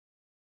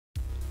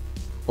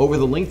Over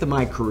the length of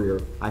my career,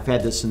 I've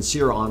had the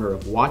sincere honor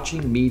of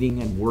watching,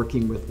 meeting, and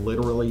working with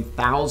literally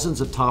thousands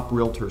of top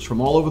realtors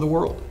from all over the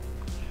world.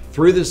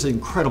 Through this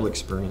incredible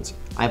experience,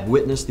 I've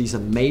witnessed these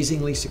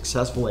amazingly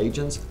successful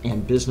agents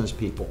and business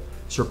people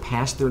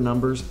surpass their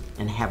numbers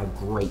and have a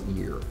great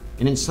year,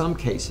 and in some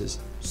cases,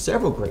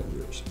 several great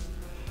years.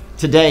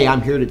 Today,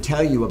 I'm here to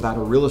tell you about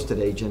a real estate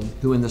agent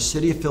who in the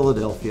city of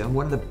Philadelphia,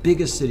 one of the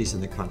biggest cities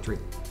in the country,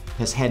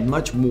 has had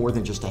much more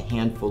than just a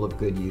handful of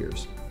good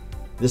years.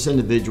 This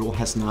individual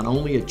has not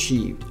only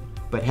achieved,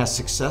 but has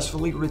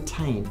successfully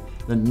retained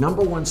the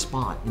 #1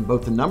 spot in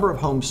both the number of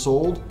homes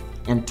sold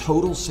and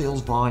total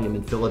sales volume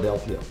in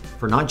Philadelphia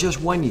for not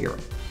just 1 year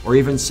or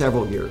even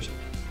several years,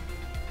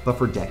 but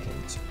for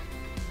decades.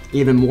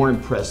 Even more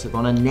impressive,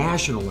 on a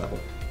national level,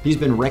 he's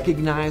been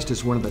recognized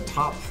as one of the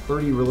top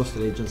 30 real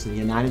estate agents in the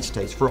United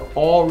States for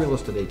all real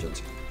estate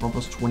agents for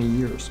almost 20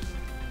 years.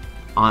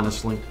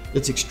 Honestly,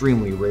 it's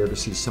extremely rare to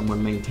see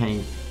someone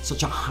maintain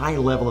such a high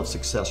level of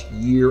success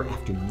year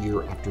after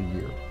year after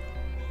year.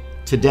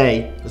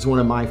 Today is one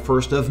of my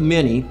first of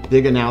many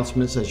big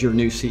announcements as your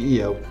new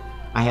CEO.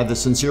 I have the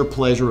sincere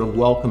pleasure of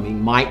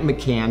welcoming Mike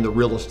McCann, the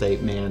real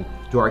estate man,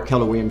 to our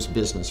Keller Williams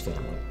business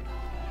family.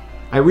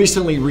 I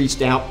recently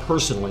reached out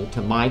personally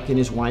to Mike and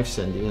his wife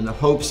Cindy in the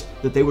hopes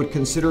that they would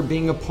consider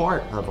being a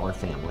part of our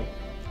family.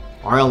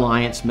 Our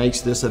alliance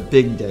makes this a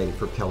big day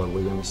for Keller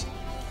Williams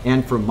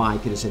and for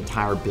Mike and his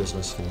entire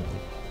business family.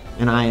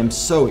 And I am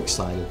so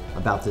excited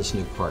about this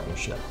new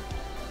partnership.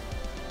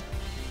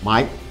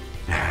 Mike?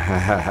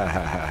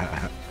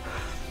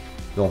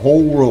 The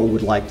whole world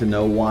would like to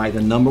know why the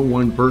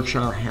 #1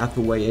 Berkshire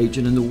Hathaway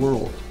agent in the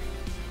world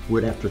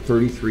would, after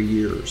 33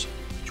 years,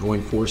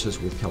 join forces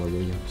with Keller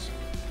Williams.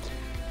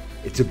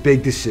 It's a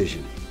big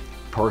decision.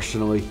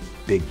 Personally,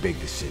 big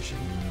decision.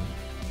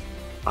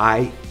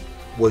 I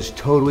was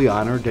totally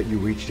honored that you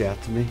reached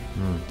out to me.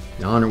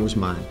 The honor was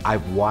mine.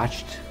 I've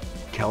watched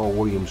Keller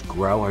Williams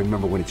grow. I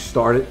remember when it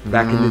started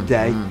back in the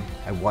day.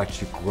 I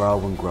watched it grow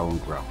and grow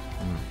and grow.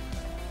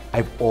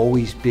 I've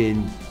always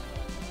been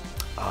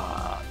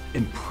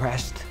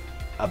impressed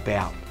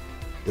about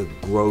the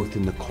growth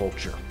in the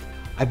culture.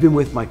 I've been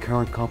with my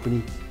current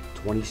company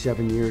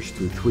 27 years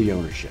through 3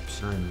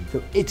 ownerships.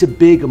 So it's a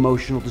big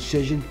emotional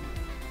decision,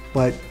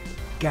 but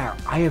Gar,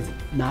 I have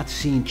not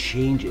seen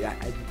change.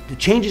 The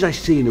changes I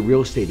see in the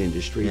real estate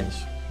industry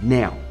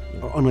now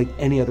are unlike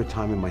any other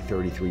time in my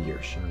 33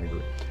 years. I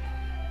agree.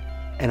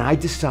 And I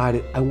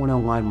decided I want to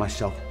align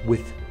myself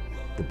with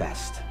the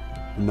best,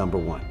 the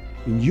 #1.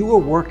 And you are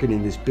working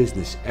in this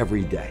business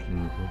every day.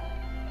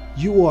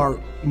 You are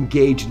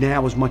engaged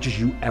now as much as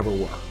you ever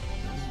were.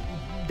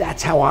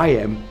 That's how I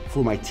am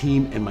for my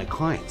team and my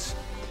clients.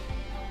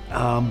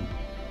 The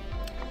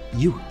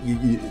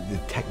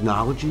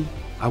technology,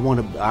 I want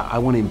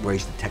to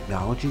embrace the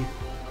technology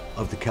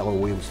of the Keller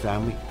Williams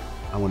family.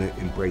 I want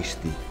to embrace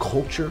the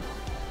culture,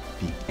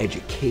 the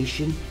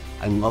education.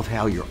 I love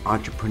how you're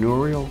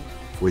entrepreneurial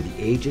for the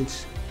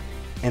agents.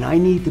 And I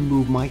need to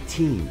move my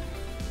team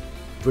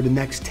for the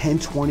next 10,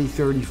 20,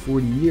 30,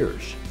 40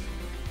 years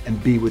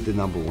and be with the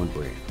 #1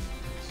 brand.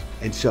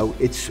 And so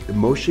it's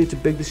emotionally, it's a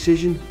big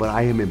decision, but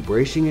I am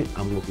embracing it.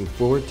 I'm looking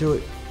forward to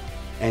it.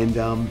 And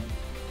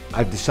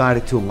I've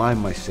decided to align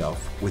myself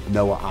with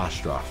Noah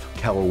Ostroff,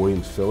 Keller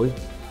Williams Philly,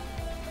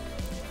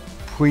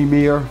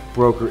 premier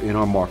broker in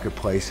our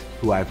marketplace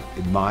who I've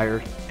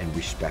admired and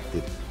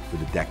respected for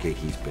the decade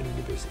he's been in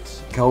the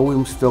business. Keller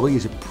Williams Philly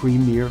is a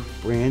premier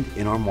brand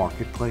in our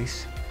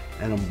marketplace,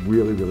 and I'm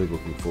really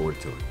looking forward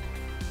to it.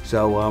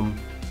 So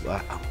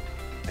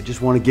I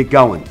just want to get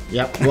going.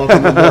 Yep,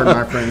 welcome aboard,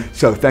 my friend.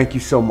 So thank you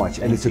so much,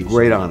 and it's a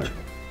great honor.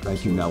 Thank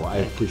Thank you, Noah. I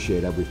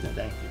appreciate everything.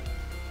 Thank you.